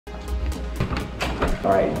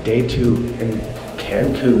All right, day 2 in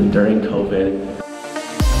Cancun during COVID.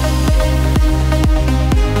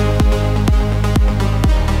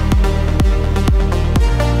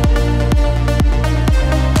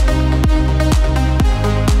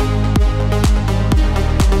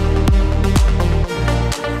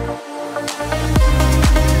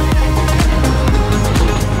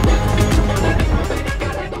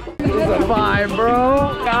 Bro.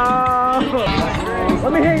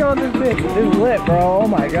 Let me hang on this bitch. This is lit, bro. Oh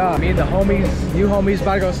my god. Me and the homies, you homies,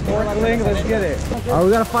 about to go snorkeling. Let's get it. All right,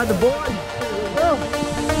 we gotta find the board. Go.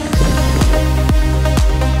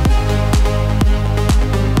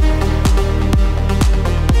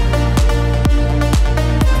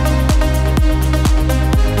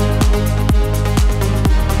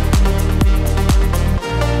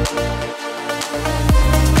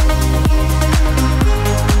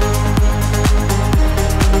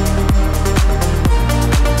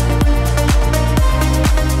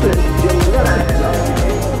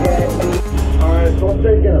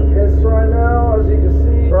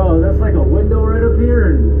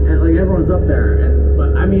 Up there,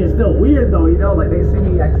 but I mean it's still weird though, you know, like they see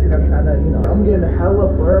me, I see them kind of, you know, I'm getting hella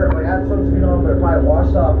burnt, like I had sunscreen on but it probably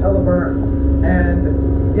washed off, hella burnt. And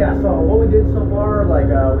yeah, so what we did so far, like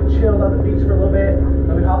we chilled on the beach for a little bit,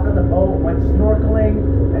 then we hopped on the boat, went snorkeling,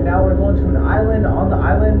 and now we're going to an island. On the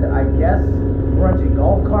island, I guess we're renting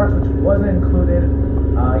golf carts, which wasn't included.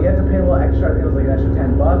 You had to pay a little extra. I think it was like an extra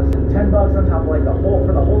 $10. $10 on top of like the whole,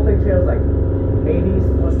 for the whole thing today was like 80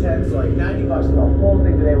 plus 10, so like $90 for the whole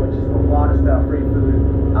thing today, which is a lot of stuff, free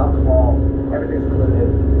food, alcohol, everything's included.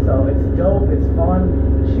 So it's dope, it's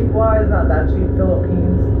fun. Cheap wise, not that cheap.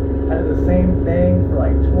 Philippines, I did the same thing for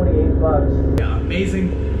like $28. Yeah, amazing.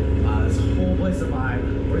 This whole place is a vibe.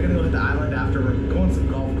 We're gonna go hit the island after. We're going some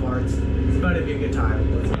golf carts. It's about to be a good time.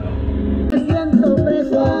 Let's go.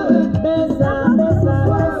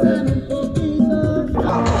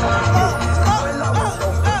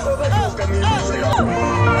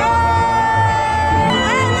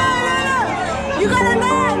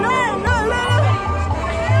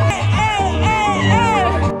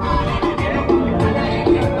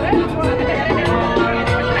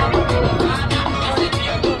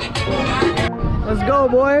 Let's go,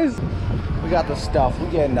 boys. We got the stuff.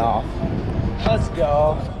 We're getting off. Let's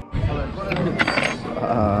go.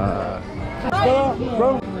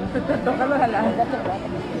 Bro.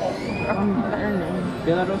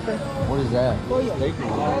 What is that?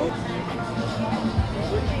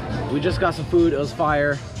 We just got some food. It was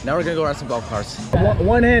fire. Now we're gonna go ride some golf carts.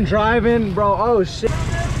 One hand driving, bro. Oh shit.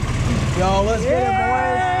 Yo, let's get it,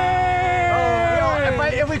 boys. Oh,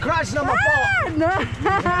 yo, if we crash, it's not my fault. No.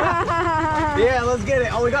 Yeah, let's get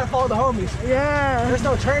it. Oh, we gotta follow the homies. Yeah. There's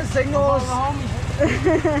no turn signals. Follow the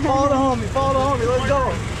homies. Follow the homie. Follow the homie. Let's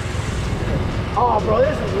go. Oh, bro,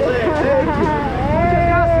 this is lit. Thank you. Hey.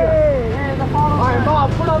 All right,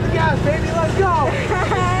 Mom, put on the gas, baby. Let's go.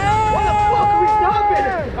 What the fuck are we stopping?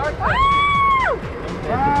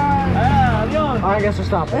 I guess we're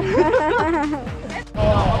stopping.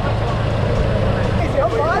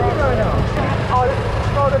 I'm vibing right now.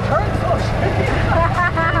 Oh, the turn's so shitty. It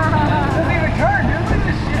doesn't even turn, dude. Look at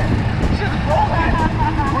this shit. It's just rolling.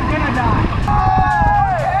 We're gonna die.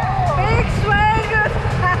 Oh, big swing.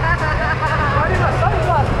 I need my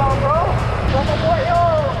sunglasses on, bro.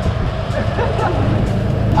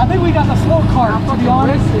 I think we got the slow cart, to be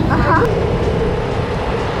honest. Damn,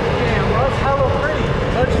 bro, it's hella pretty.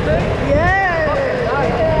 Don't you think? Yeah.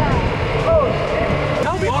 Nice. Yeah. Oh, shit.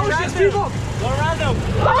 Help me, oceans, people. Go around them.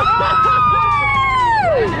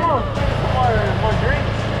 More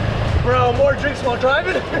drinks. Bro, more drinks while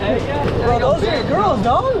driving? Bro, those are girls,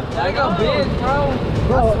 no? I got big, bro.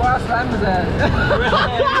 That's where our time is at.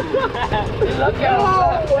 Look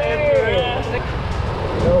out. No way.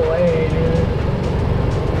 No way, dude.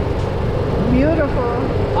 Beautiful.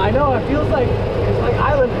 I know, it feels like it's like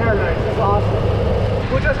island paradise. It's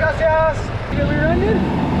awesome. Muchas gracias. Did we run it?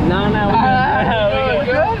 No, we're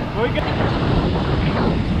good. We're good.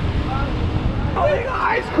 Oh, they got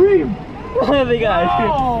ice cream. They got ice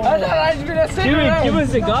cream. Oh, I thought ice cream. That's cigarettes. Give me a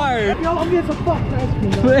cigar. Yo, I'm getting some fucking ice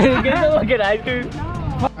cream. Get some fucking ice cream.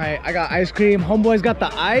 Alright, I got ice cream. Homeboy's got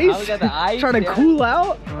the ice. I got the ice. Trying to cool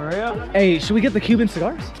out. For real? Hey, should we get the Cuban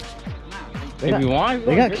cigars? If you want.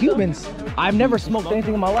 They got Cubans. I've never smoked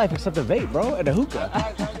anything in my life except a vape, bro, and a hookah.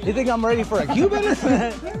 You think I'm ready for a Cuban?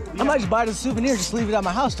 I might just buy it as a souvenir, just leave it at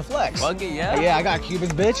my house to flex. Okay, yeah. Yeah, I got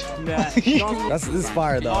Cubans, bitch. Yeah. This is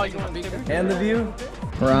fire, though. And the view.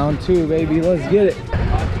 Round 2, baby. Let's get it.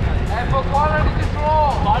 And for quality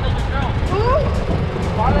control. Quality control.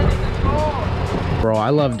 Quality control. Bro,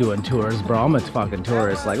 I love doing tours, bro. I'm a fucking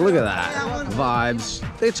tourist. Like, look at that. Vibes.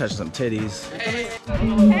 They touch some titties. Hey,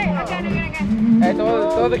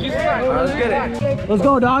 todo the keys are Let's get it. Let's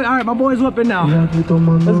go, dog. All right, my boy's whipping now. Let's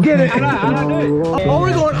get it. Oh,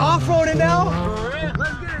 we're going off-roading now?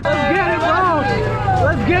 Let's get it, bro.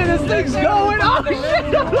 Let's get it. This thing's going. Oh,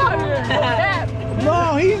 shit.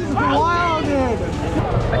 No, he's wilding.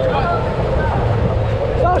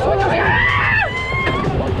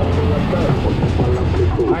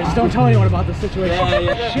 Alright, just don't tell anyone about the situation.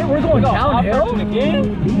 Yeah. Shit, we're going downhill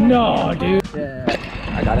again? No, dude. Yeah.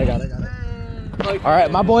 I got it.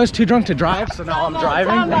 Alright, my boy's too drunk to drive, so now I'm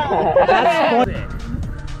driving. That's funny.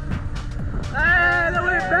 Hey, the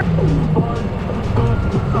way back.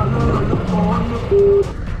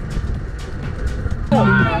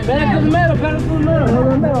 Pedal to the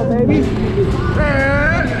middle, baby.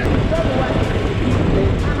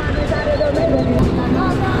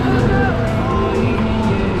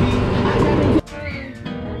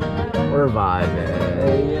 We're vibing.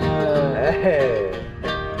 Hey.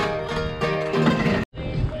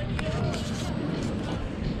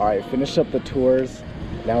 All right, finished up the tours.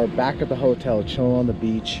 Now we're back at the hotel, chilling on the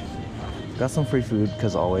beach. Got some free food,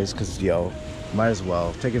 cause yo, might as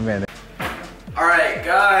well take advantage. All right,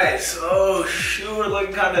 guys. Oh shoot, we're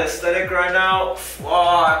looking kind of aesthetic right now.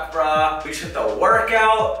 Fuck, bruh. We just hit the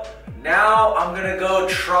workout. Now I'm gonna go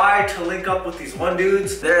try to link up with these one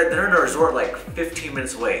dudes. They're in a resort like 15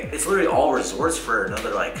 minutes away. It's literally all resorts for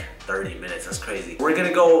another like 30 minutes. That's crazy. We're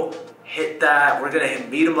gonna go hit that. We're gonna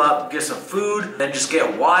meet them up, get some food, then just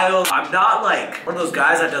get wild. I'm not like one of those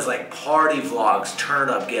guys that does like party vlogs, turn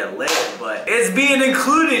up, get lit, but it's being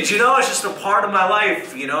included, you know? It's just a part of my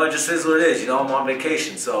life, you know? It just is what it is, you know? I'm on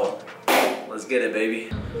vacation, so let's get it, baby.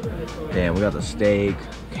 Damn, we got the steak,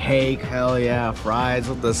 cake, hell yeah, fries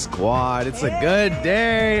with the squad. It's a good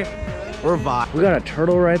day. We're vibing. We got a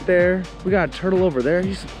turtle right there. We got a turtle over there.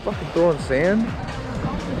 He's fucking throwing sand.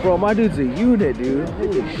 Bro, my dude's a unit, dude.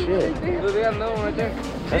 Holy shit.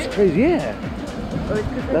 That's crazy, yeah.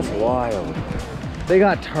 That's wild. They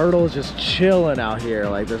got turtles just chilling out here.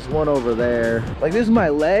 Like, there's one over there. Like, this is my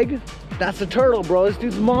leg. That's a turtle, bro. This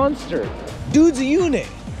dude's a monster. Dude's a unit.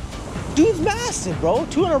 Dude's massive, bro.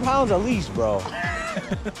 200 pounds at least, bro.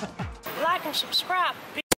 Like and subscribe.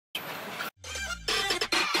 Peace.